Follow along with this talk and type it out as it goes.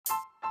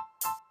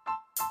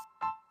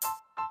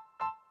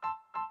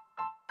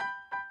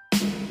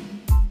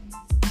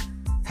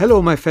Hello,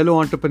 my fellow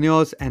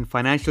entrepreneurs and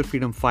financial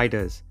freedom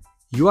fighters.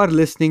 You are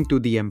listening to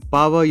the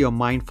Empower Your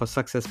Mind for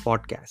Success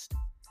podcast.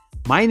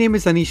 My name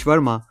is Anish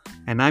Verma,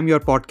 and I'm your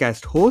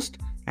podcast host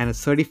and a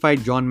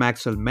certified John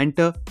Maxwell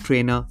mentor,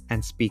 trainer,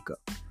 and speaker.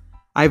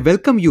 I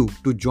welcome you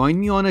to join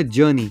me on a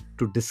journey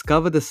to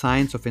discover the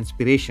science of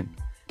inspiration,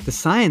 the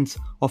science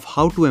of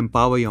how to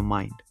empower your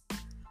mind.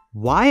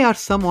 Why are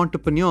some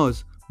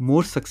entrepreneurs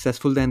more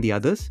successful than the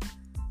others?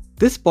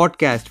 This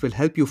podcast will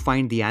help you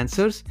find the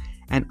answers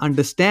and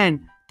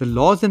understand the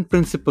laws and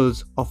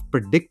principles of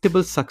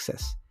predictable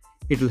success.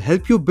 It will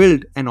help you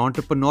build an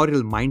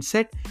entrepreneurial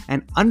mindset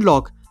and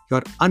unlock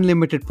your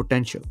unlimited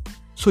potential.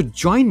 So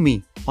join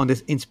me on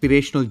this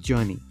inspirational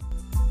journey.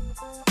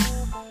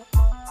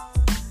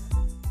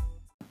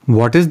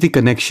 What is the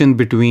connection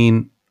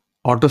between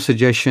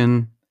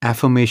autosuggestion,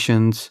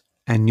 affirmations,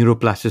 and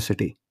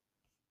neuroplasticity?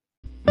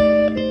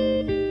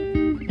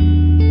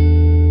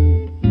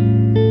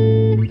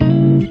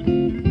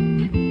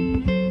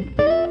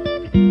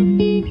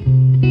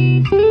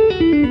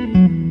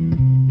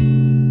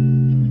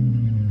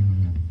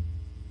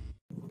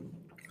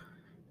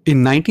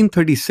 In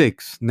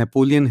 1936,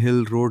 Napoleon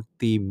Hill wrote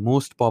the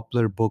most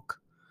popular book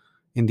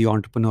in the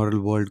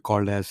entrepreneurial world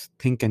called as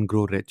Think and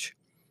Grow Rich.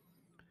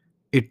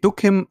 It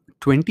took him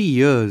 20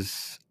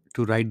 years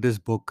to write this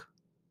book,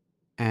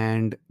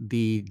 and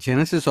the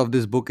genesis of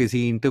this book is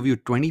he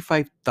interviewed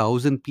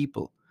 25,000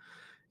 people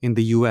in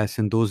the US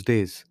in those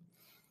days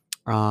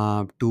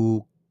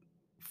to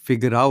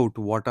figure out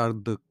what are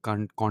the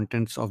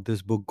contents of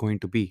this book going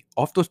to be.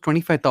 Of those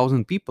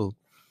 25,000 people,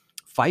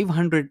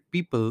 500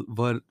 people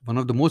were one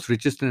of the most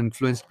richest and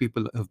influenced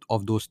people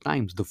of those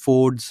times. The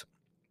Fords,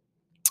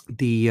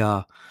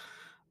 the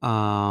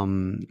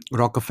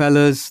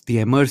Rockefellers, the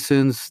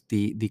Emersons,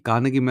 the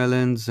Carnegie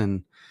Mellons,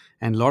 and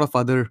a lot of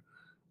other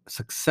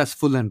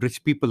successful and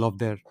rich people of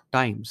their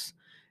times.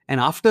 And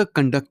after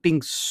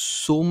conducting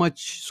so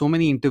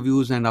many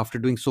interviews, and after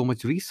doing so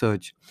much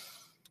research,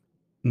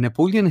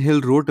 Napoleon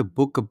Hill wrote a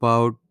book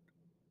about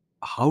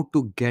how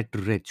to get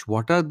rich.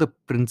 What are the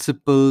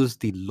principles,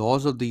 the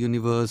laws of the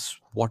universe?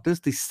 What is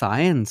the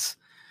science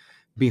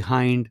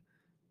behind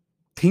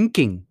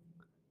thinking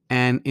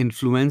and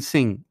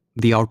influencing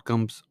the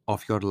outcomes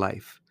of your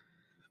life?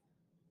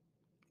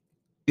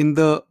 In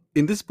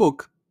this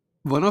book,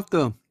 one of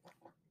the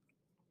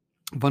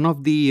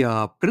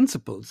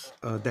principles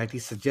that he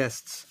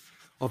suggests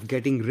of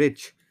getting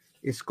rich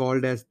is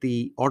called as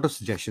the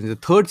autosuggestion. The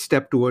third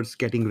step towards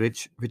getting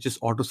rich, which is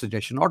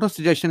autosuggestion.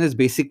 Autosuggestion is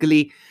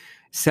basically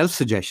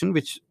self-suggestion,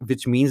 which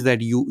means that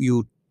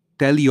you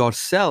tell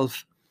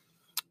yourself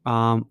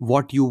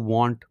what you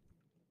want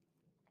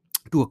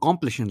to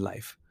accomplish in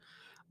life.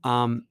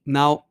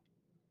 Now,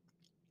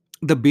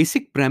 the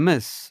basic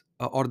premise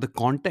or the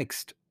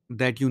context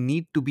that you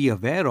need to be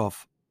aware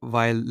of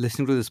while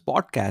listening to this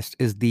podcast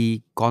is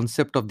the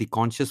concept of the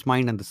conscious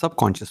mind and the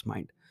subconscious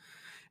mind.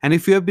 And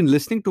if you have been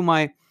listening to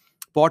my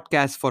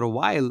podcast for a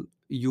while,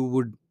 you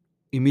would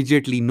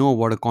immediately know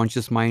what a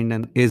conscious mind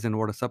and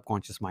what a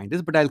subconscious mind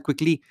is. But I'll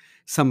quickly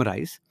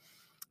summarize.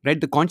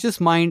 Right, the conscious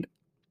mind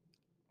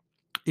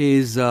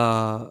is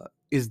the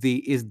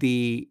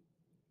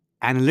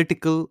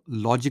analytical,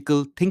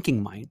 logical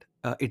thinking mind.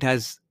 It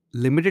has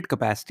limited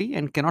capacity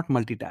and cannot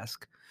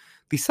multitask.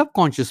 The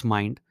subconscious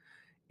mind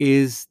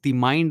is the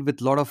mind with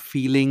a lot of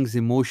feelings,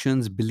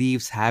 emotions,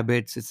 beliefs,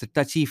 habits. It's a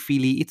touchy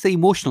feely. It's an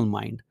emotional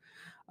mind.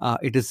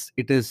 It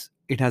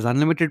has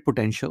unlimited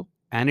potential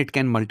and it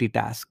can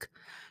multitask.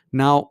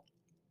 Now,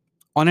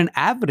 on an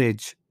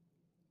average,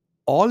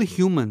 all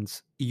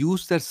humans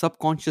use their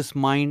subconscious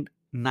mind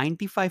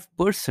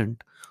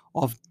 95%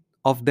 of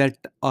of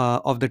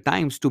the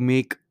times to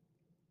make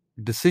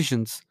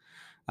decisions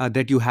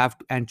that you have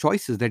and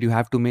choices that you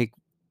have to make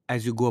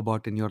as you go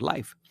about in your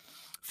life.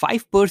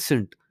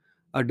 5%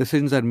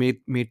 decisions are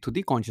made through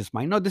the conscious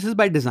mind. Now, this is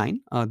by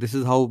design. This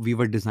is how we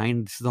were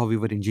designed. This is how we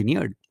were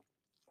engineered.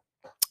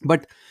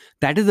 But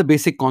that is the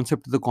basic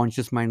concept of the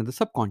conscious mind and the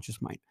subconscious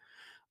mind.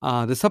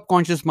 The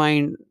subconscious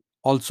mind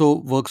also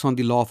works on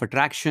the law of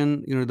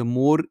attraction. The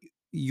more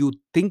you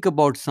think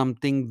about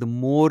something, the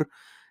more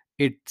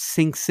it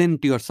sinks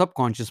into your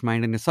subconscious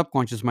mind, and your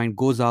subconscious mind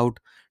goes out,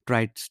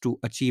 tries to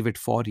achieve it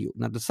for you.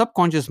 Now, the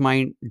subconscious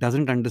mind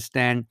doesn't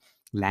understand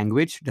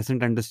language,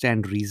 doesn't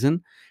understand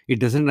reason. It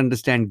doesn't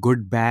understand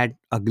good, bad,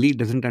 ugly,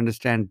 doesn't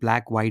understand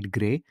black, white,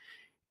 gray.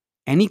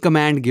 Any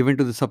command given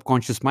to the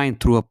subconscious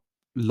mind through a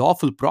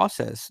lawful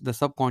process, the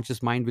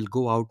subconscious mind will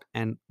go out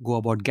and go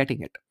about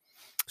getting it.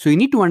 So you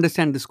need to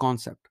understand this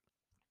concept.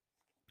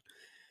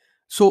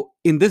 So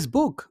in this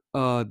book,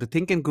 the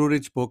Think and Grow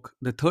Rich book,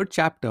 the third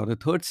chapter, or the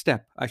third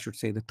step, I should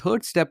say, the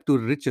third step to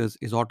riches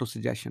is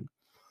autosuggestion.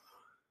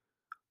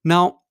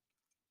 Now,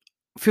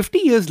 50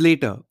 years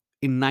later,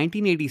 in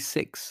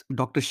 1986,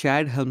 Dr.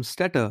 Shad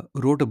Helmstetter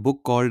wrote a book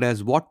called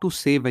as What to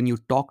Say When You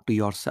Talk to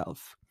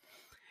Yourself.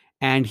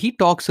 And he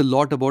talks a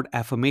lot about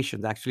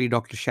affirmations. Actually,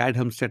 Dr. Shad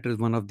Helmstetter is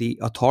one of the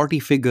authority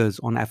figures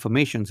on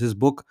affirmations. His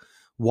book,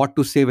 What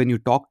to Say When You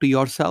Talk to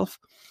Yourself,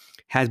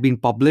 has been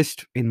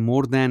published in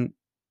more than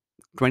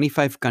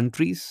 25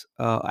 countries.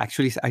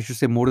 Actually, I should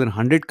say more than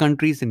 100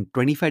 countries in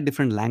 25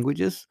 different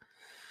languages,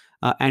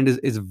 and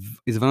is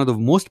one of the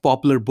most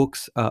popular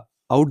books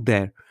out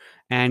there.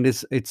 And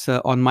it's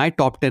on my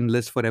top 10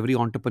 list for every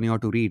entrepreneur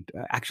to read.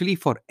 Actually,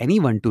 for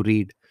anyone to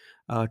read,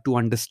 to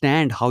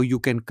understand how you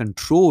can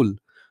control,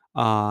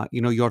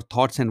 your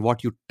thoughts and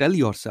what you tell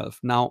yourself.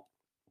 Now,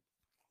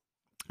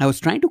 I was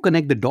trying to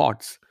connect the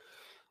dots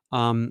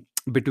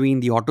between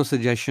the auto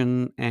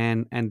suggestion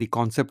and the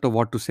concept of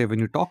what to say when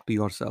you talk to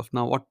yourself.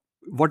 Now,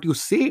 what you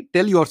say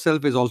tell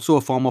yourself is also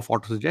a form of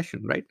auto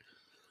suggestion, right?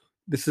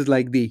 This is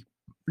like the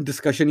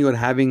discussion you are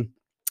having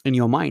in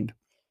your mind.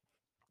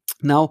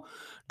 Now,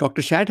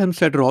 Dr. Shad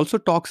Hemstetter also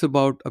talks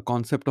about a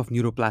concept of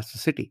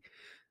neuroplasticity.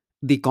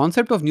 The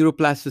concept of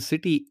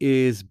neuroplasticity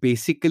is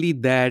basically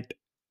that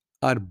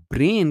our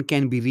brain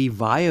can be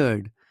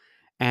rewired,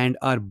 and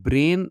our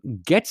brain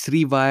gets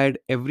rewired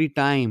every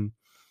time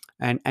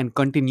and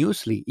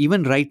continuously.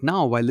 Even right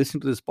now, while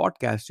listening to this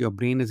podcast, your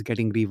brain is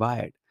getting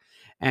rewired.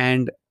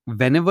 And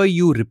whenever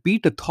you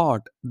repeat a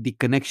thought, the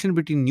connection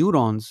between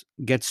neurons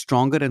gets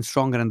stronger and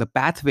stronger, and the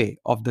pathway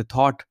of the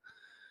thought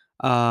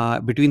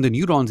between the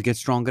neurons gets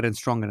stronger and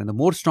stronger. And the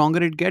more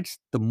stronger it gets,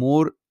 the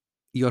more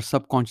your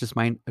subconscious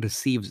mind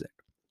receives it.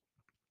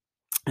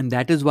 And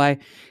that is why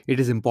it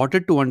is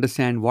important to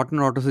understand what an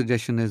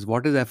autosuggestion is,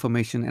 what is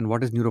affirmation, and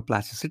what is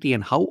neuroplasticity,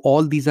 and how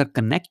all these are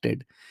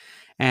connected,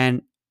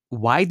 and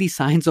why the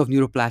science of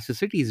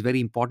neuroplasticity is very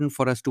important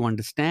for us to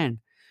understand,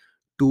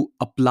 to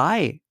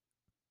apply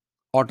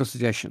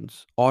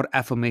autosuggestions or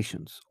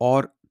affirmations,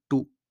 or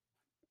to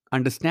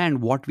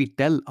understand what we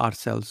tell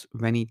ourselves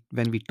when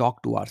we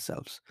talk to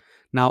ourselves.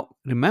 Now,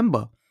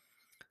 remember,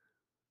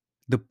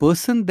 the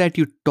person that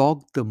you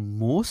talk the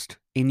most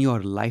in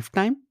your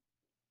lifetime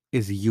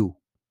is you.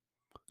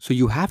 So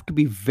you have to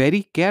be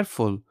very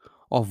careful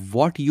of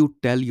what you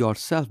tell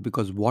yourself,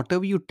 because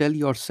whatever you tell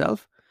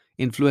yourself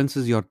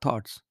influences your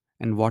thoughts,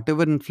 and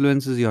whatever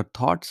influences your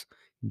thoughts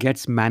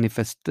gets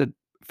manifested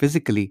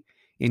physically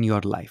in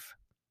your life.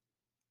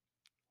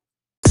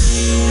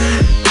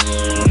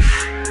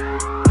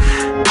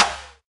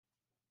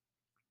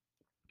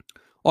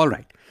 All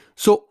right.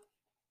 So,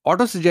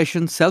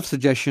 autosuggestion, self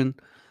suggestion.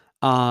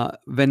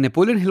 When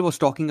Napoleon Hill was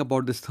talking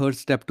about this third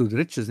step to the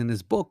riches in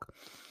his book,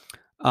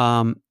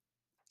 um,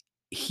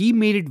 he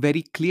made it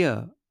very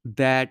clear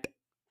that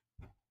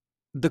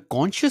the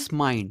conscious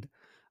mind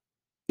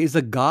is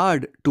a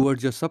guard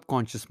towards your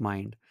subconscious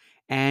mind,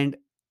 and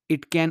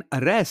it can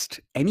arrest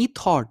any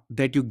thought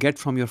that you get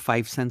from your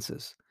five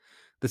senses,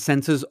 the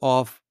senses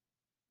of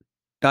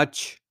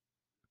touch,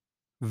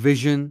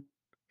 vision,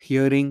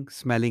 hearing,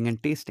 smelling,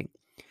 and tasting.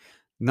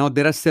 Now,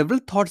 there are several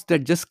thoughts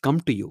that just come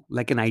to you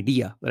like an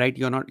idea, right?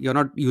 You're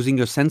not using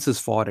your senses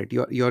for it.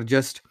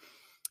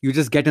 You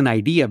just get an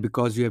idea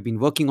because you have been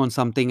working on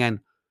something, and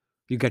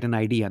you get an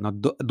idea. Now,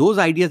 those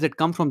ideas that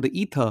come from the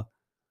ether,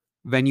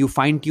 when you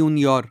fine tune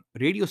your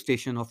radio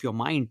station of your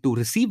mind to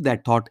receive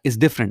that thought, is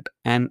different,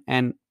 and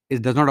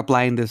it does not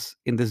apply in this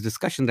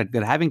discussion that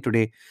we're having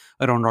today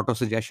around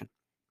autosuggestion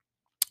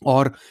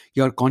or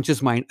your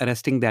conscious mind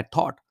arresting that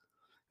thought,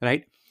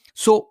 right?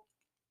 So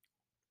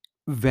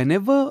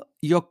whenever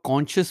your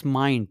conscious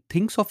mind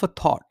thinks of a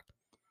thought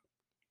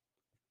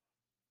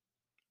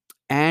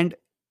and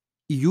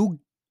you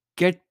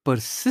get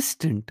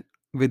persistent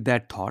with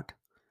that thought,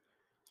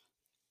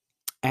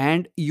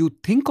 and you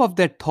think of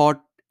that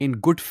thought in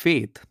good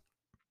faith,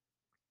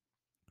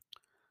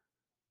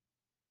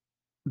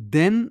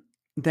 then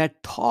that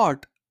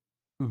thought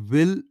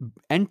will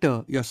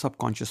enter your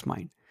subconscious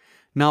mind.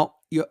 Now,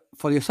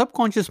 for your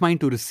subconscious mind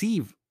to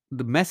receive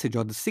the message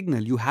or the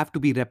signal, you have to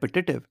be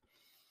repetitive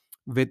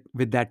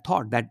with that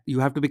thought. That you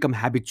have to become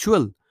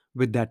habitual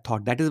with that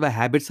thought. That is why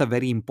habits are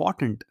very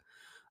important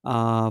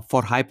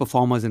for high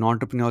performers and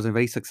entrepreneurs and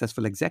very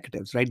successful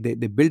executives. Right? They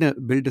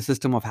build a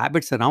system of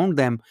habits around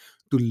them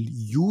to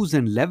use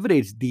and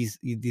leverage these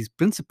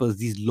principles,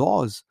 these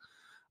laws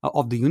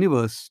of the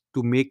universe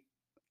to make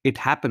it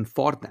happen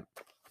for them.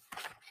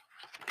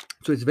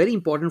 So it's very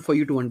important for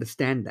you to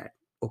understand that.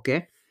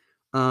 Okay,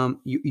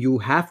 you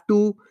have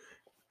to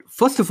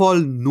first of all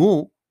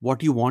know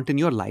what you want in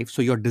your life.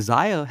 So your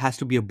desire has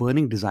to be a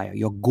burning desire.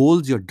 Your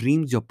goals, your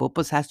dreams, your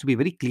purpose has to be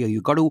very clear.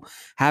 You got to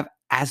have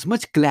as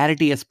much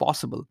clarity as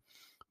possible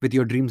with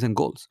your dreams and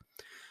goals.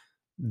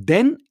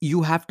 Then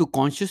you have to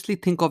consciously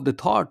think of the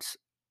thoughts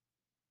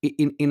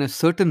in a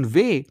certain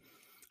way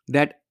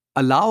that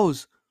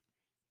allows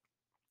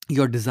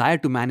your desire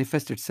to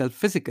manifest itself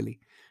physically.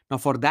 Now,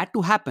 for that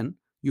to happen,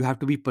 you have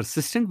to be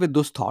persistent with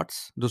those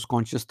thoughts, those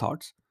conscious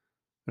thoughts,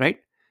 right?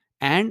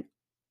 And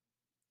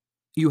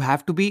you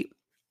have to be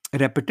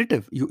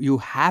repetitive. You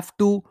have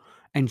to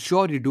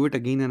ensure you do it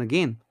again and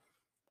again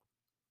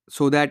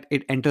so that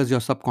it enters your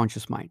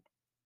subconscious mind.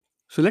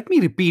 So let me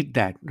repeat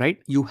that, right?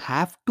 You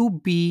have to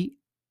be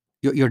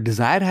your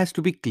desire has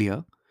to be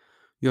clear.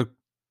 Your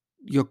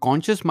your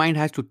conscious mind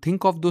has to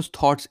think of those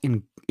thoughts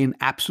in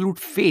absolute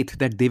faith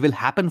that they will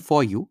happen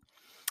for you,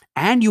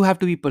 And you have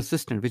to be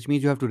persistent, which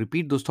means you have to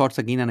repeat those thoughts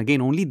again and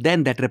again. Only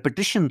then that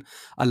repetition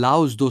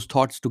allows those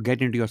thoughts to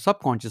get into your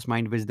subconscious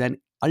mind, which then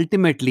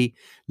ultimately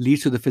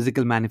leads to the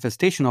physical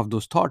manifestation of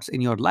those thoughts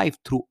in your life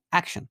through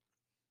action.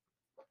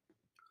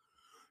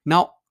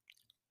 Now,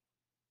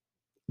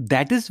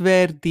 that is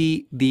where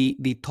the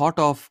thought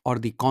of, or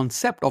the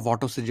concept of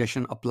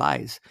autosuggestion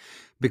applies,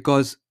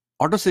 because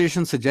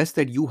autosuggestion suggests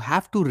that you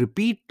have to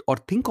repeat or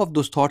think of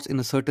those thoughts in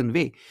a certain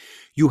way.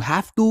 You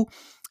have to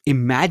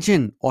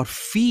imagine or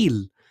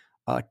feel,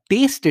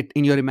 taste it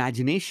in your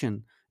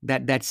imagination,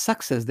 that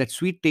success, that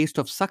sweet taste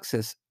of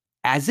success,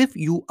 as if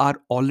you are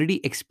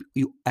already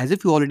as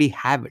if you already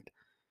have it.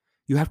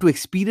 You have to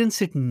experience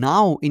it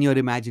now in your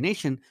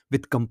imagination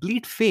with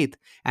complete faith,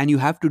 and you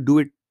have to do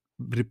it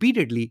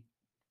repeatedly,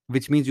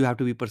 which means you have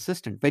to be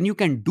persistent. When you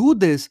can do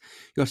this,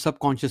 your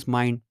subconscious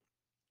mind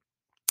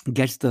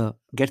gets the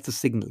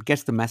signal,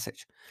 gets the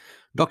message.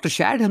 Dr.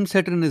 Shad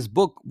Hemstetter, in his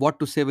book What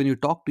to Say When You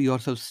Talk to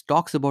Yourself,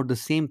 talks about the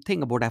same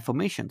thing about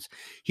affirmations.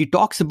 He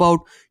talks about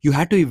you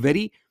have to be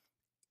very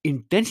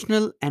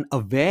intentional and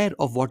aware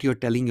of what you're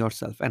telling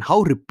yourself, and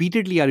how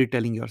repeatedly are you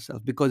telling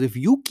yourself. Because if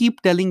you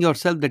keep telling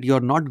yourself that you're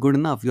not good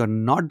enough, you're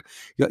not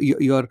good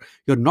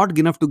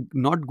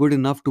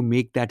enough to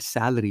make that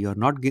salary, you're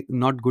not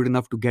good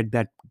enough to get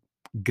that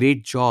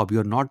great job,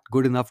 you're not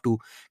good enough to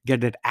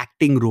get that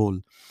acting role,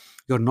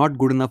 you're not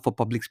good enough for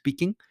public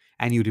speaking,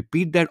 and you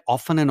repeat that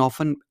often and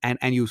often,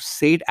 and you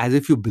say it as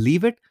if you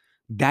believe it,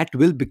 that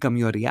will become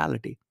your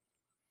reality.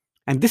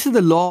 And this is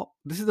the law,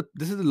 this is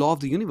the law of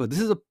the universe. This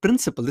is a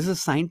principle, this is a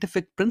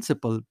scientific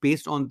principle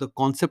based on the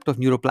concept of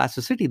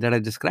neuroplasticity that I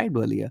described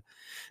earlier.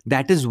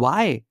 That is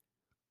why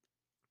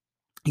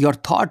your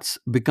thoughts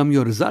become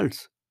your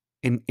results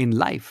in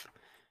life.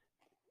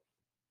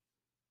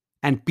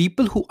 And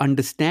people who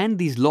understand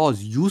these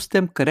laws use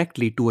them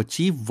correctly to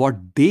achieve what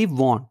they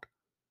want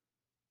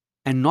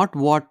and not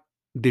what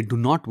they do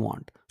not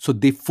want. So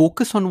they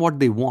focus on what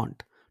they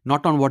want,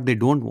 not on what they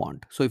don't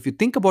want. So if you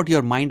think about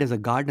your mind as a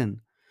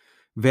garden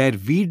where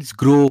weeds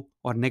grow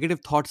or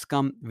negative thoughts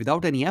come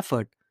without any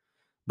effort,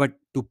 but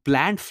to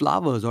plant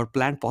flowers or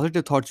plant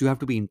positive thoughts, you have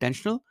to be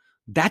intentional.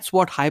 That's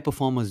what high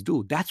performers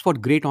do. That's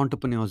what great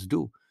entrepreneurs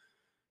do.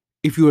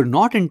 If you are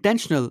not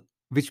intentional,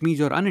 which means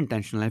you're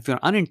unintentional. If you're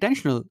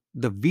unintentional,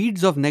 the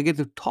weeds of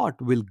negative thought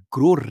will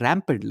grow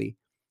rampantly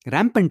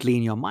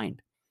in your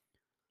mind.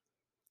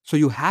 So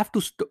you have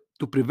to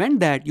prevent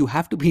that. You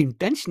have to be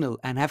intentional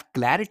and have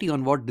clarity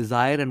on what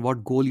desire and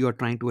what goal you are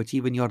trying to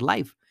achieve in your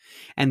life,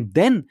 and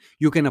then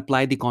you can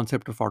apply the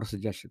concept of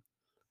autosuggestion.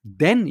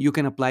 Then you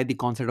can apply the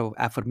concept of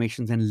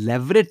affirmations and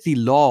leverage the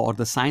law or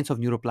the science of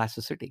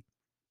neuroplasticity.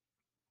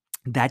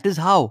 That is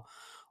how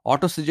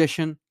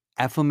autosuggestion,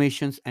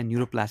 affirmations, and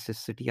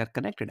neuroplasticity are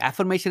connected.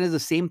 Affirmation is the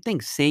same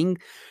thing, saying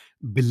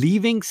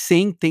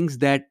things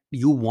that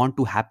you want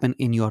to happen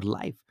in your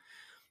life,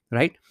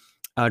 right?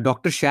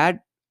 Dr. Shad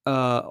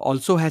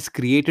also has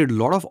created a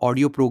lot of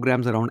audio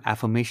programs around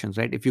affirmations,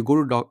 right? If you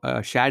go to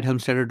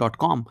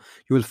shadhelmstetter.com,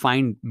 you will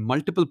find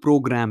multiple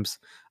programs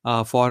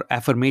for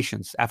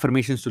affirmations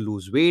to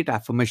lose weight,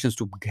 affirmations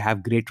to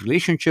have great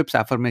relationships,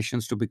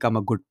 affirmations to become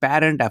a good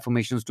parent,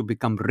 affirmations to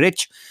become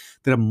rich.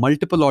 There are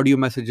multiple audio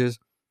messages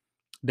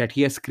that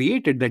he has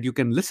created that you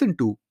can listen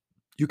to,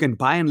 you can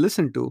buy and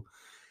listen to,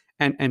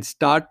 and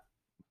start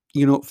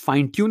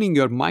fine tuning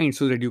your mind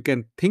so that you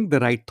can think the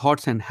right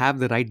thoughts and have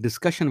the right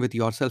discussion with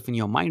yourself in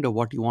your mind of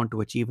what you want to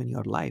achieve in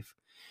your life.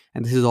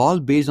 And this is all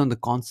based on the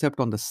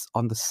concept, on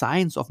the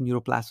science of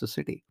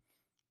neuroplasticity.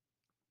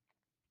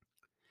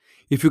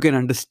 If you can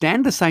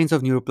understand the science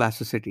of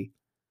neuroplasticity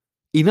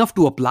enough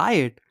to apply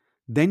it,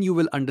 then you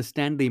will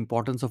understand the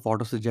importance of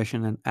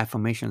autosuggestion and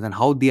affirmations, and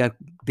how they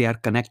are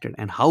connected,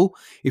 and how,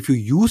 if you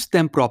use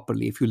them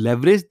properly, if you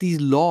leverage these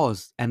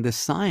laws and the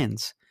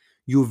science,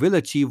 you will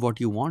achieve what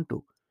you want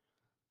to,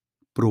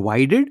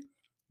 provided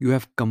you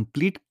have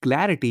complete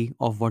clarity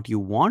of what you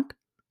want.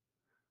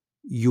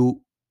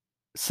 You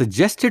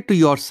suggest it to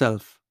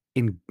yourself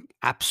in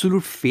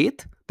absolute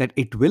faith that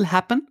it will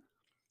happen.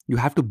 You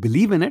have to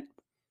believe in it,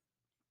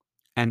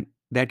 and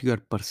that you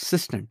are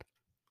persistent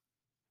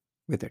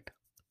with it.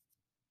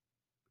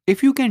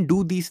 If you can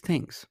do these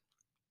things,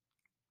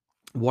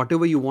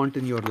 whatever you want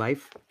in your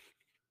life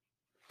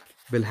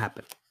will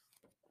happen.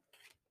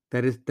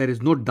 There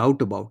is no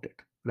doubt about it,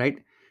 right?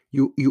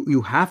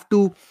 You have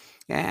to,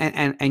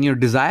 and your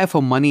desire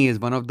for money is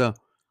one of the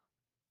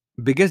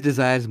biggest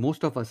desires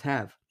most of us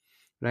have,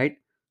 right?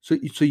 So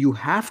you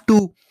have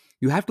to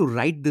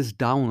write this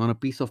down on a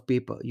piece of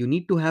paper. You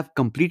need to have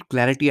complete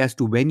clarity as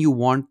to when you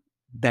want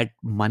that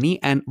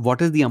money and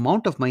what is the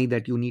amount of money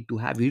that you need to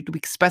have. You need to be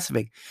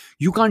specific.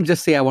 You can't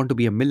just say I want to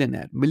be a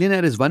millionaire.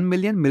 Millionaire is 1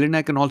 million,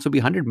 millionaire can also be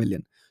 100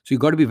 million. So you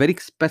got to be very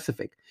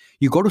specific.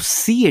 You got to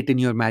see it in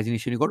your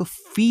imagination, you got to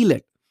feel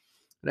it,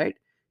 right?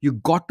 You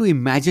got to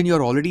imagine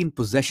you're already in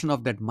possession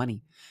of that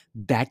money.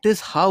 That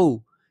is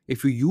how,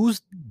 if you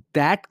use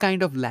that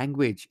kind of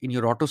language in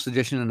your auto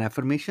suggestion and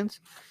affirmations,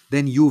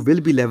 then you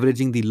will be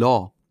leveraging the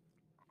law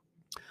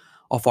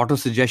of auto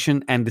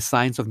suggestion and the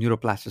science of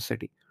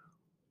neuroplasticity.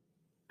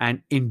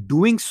 And in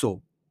doing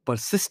so,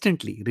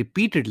 persistently,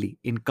 repeatedly,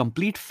 in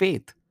complete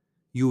faith,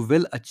 you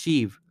will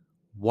achieve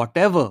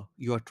whatever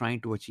you are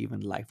trying to achieve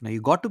in life. Now,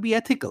 you got to be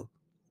ethical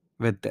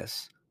with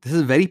this. This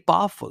is very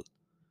powerful.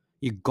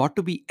 You got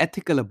to be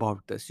ethical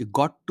about this. You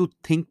got to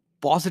think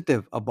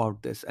positive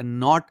about this, and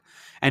not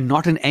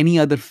in any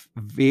other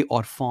way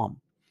or form.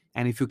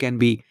 And if you can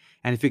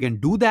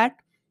do that,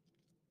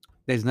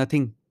 there's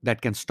nothing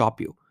that can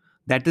stop you.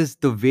 That is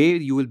the way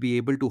you will be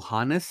able to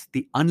harness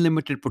the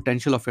unlimited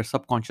potential of your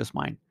subconscious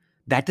mind.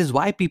 That is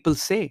why people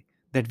say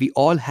that we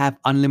all have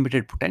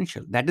unlimited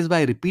potential. That is why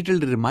I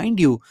repeatedly remind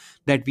you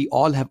that we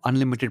all have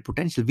unlimited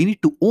potential. We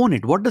need to own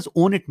it. What does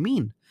own it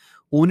mean?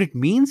 Own it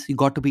means you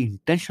got to be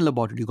intentional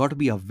about it. You got to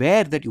be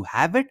aware that you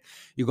have it.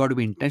 You got to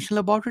be intentional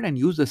about it and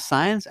use the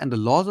science and the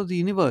laws of the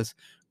universe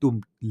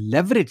to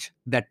leverage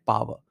that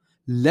power,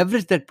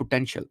 leverage that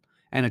potential,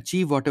 and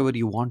achieve whatever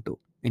you want to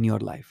in your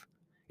life.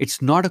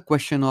 It's not a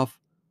question of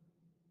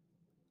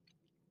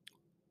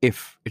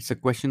if, it's a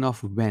question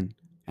of when.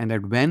 And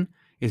that when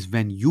is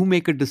when you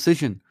make a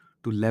decision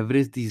to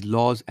leverage these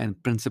laws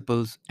and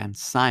principles and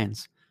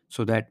science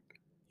so that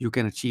you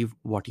can achieve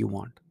what you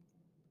want.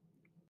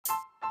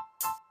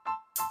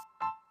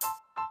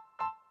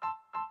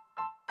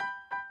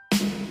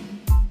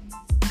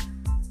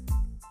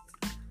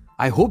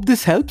 I hope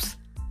this helps.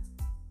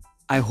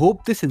 I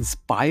hope this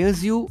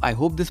inspires you. I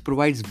hope this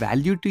provides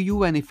value to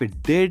you. And if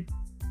it did,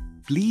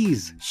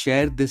 please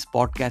share this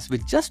podcast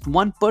with just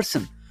one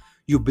person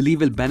you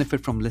believe will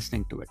benefit from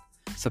listening to it.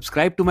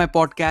 Subscribe to my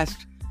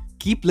podcast.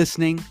 Keep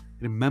listening.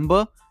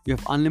 Remember, you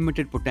have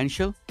unlimited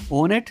potential.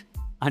 Own it.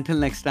 Until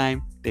next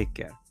time, take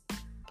care.